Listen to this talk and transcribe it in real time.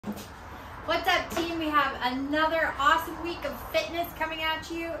What's up, team? We have another awesome week of fitness coming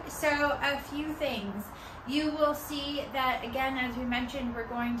at you. So a few things. You will see that, again, as we mentioned, we're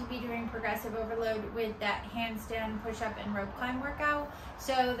going to be doing progressive overload with that handstand, push-up, and rope climb workout.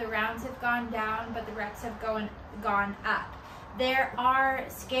 So the rounds have gone down, but the reps have gone up. There are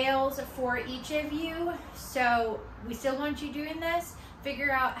scales for each of you, so we still want you doing this.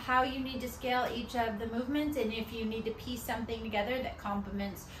 Figure out how you need to scale each of the movements, and if you need to piece something together that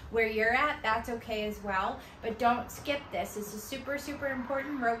complements where you're at, that's okay as well. But don't skip this. This is super, super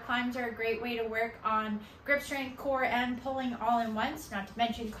important. Rope climbs are a great way to work on grip strength, core, and pulling all in once, not to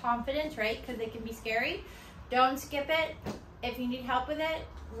mention confidence, right? Because they can be scary. Don't skip it. If you need help with it,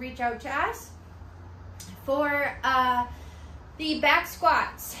 reach out to us. For the back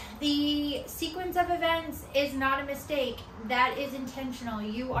squats, the sequence of events is not a mistake. That is intentional.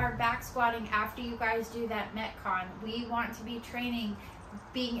 You are back squatting after you guys do that Metcon. We want to be training,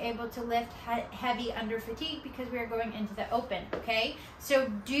 being able to lift heavy under fatigue because we are going into the open, okay? So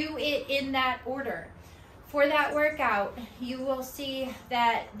do it in that order. For that workout, you will see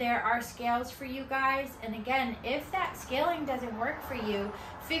that there are scales for you guys. And again, if that scaling doesn't work for you,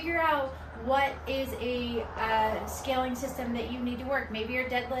 figure out what is a scaling system that you need to work. Maybe your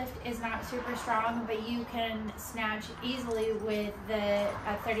deadlift is not super strong, but you can snatch easily with the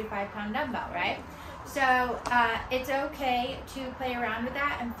 35-pound dumbbell, right? So it's okay to play around with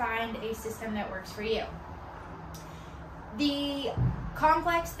that and find a system that works for you. The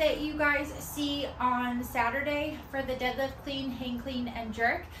complex that you guys see on Saturday for the deadlift clean, hang clean, and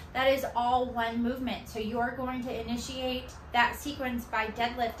jerk, that is all one movement. So you're going to initiate that sequence by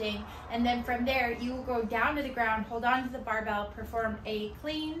deadlifting, and then from there you will go down to the ground, hold on to the barbell, perform a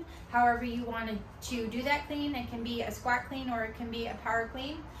clean, however you wanted to do that clean. It can be a squat clean or it can be a power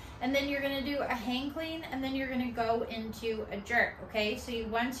clean. And then you're gonna do a hang clean, and then you're gonna go into a jerk, okay? So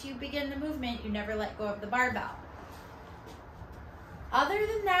once you begin the movement, you never let go of the barbell. Other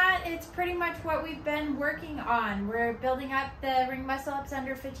than that, it's pretty much what we've been working on. We're building up the ring muscle ups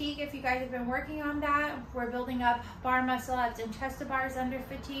under fatigue. If you guys have been working on that, we're building up bar muscle ups and chest to bars under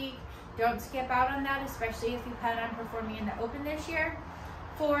fatigue. Don't skip out on that, especially if you plan on performing in the open this year.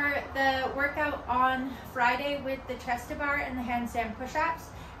 For the workout on Friday with the chest to bar and the handstand push-ups,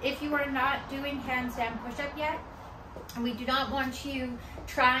 if you are not doing handstand push-up yet, we do not want you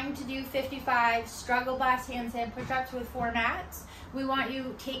trying to do 55 struggle blast handstand push-ups with 4 mats. We want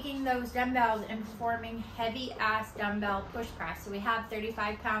you taking those dumbbells and performing heavy ass dumbbell push press. So we have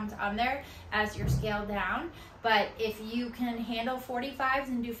 35 pounds on there as your scale down. But if you can handle 45s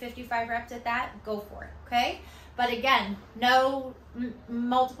and do 55 reps at that, go for it, okay? But again, no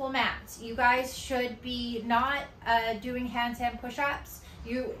multiple mats. You guys should be not doing handstand push-ups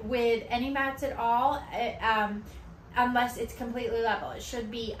with any mats at all. Unless it's completely level. It should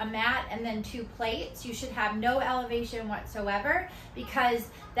be a mat and then 2 plates. You should have no elevation whatsoever because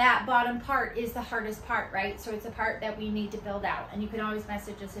that bottom part is the hardest part, right? So it's a part that we need to build out, and you can always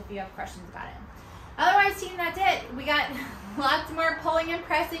message us if you have questions about it. Otherwise, team, that's it. We got lots more pulling and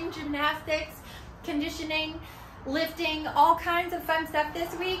pressing, gymnastics, conditioning, lifting, all kinds of fun stuff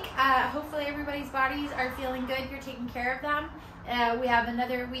this week. Hopefully everybody's bodies are feeling good. You're taking care of them. We have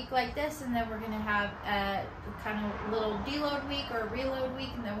another week like this, and then we're going to have a kind of little deload week or a reload week,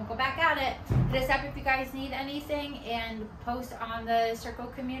 and then we'll go back at it. Hit us up if you guys need anything, and post on the Circle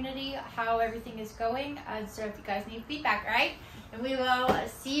community how everything is going. So if you guys need feedback, all right? And we will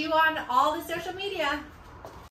see you on all the social media.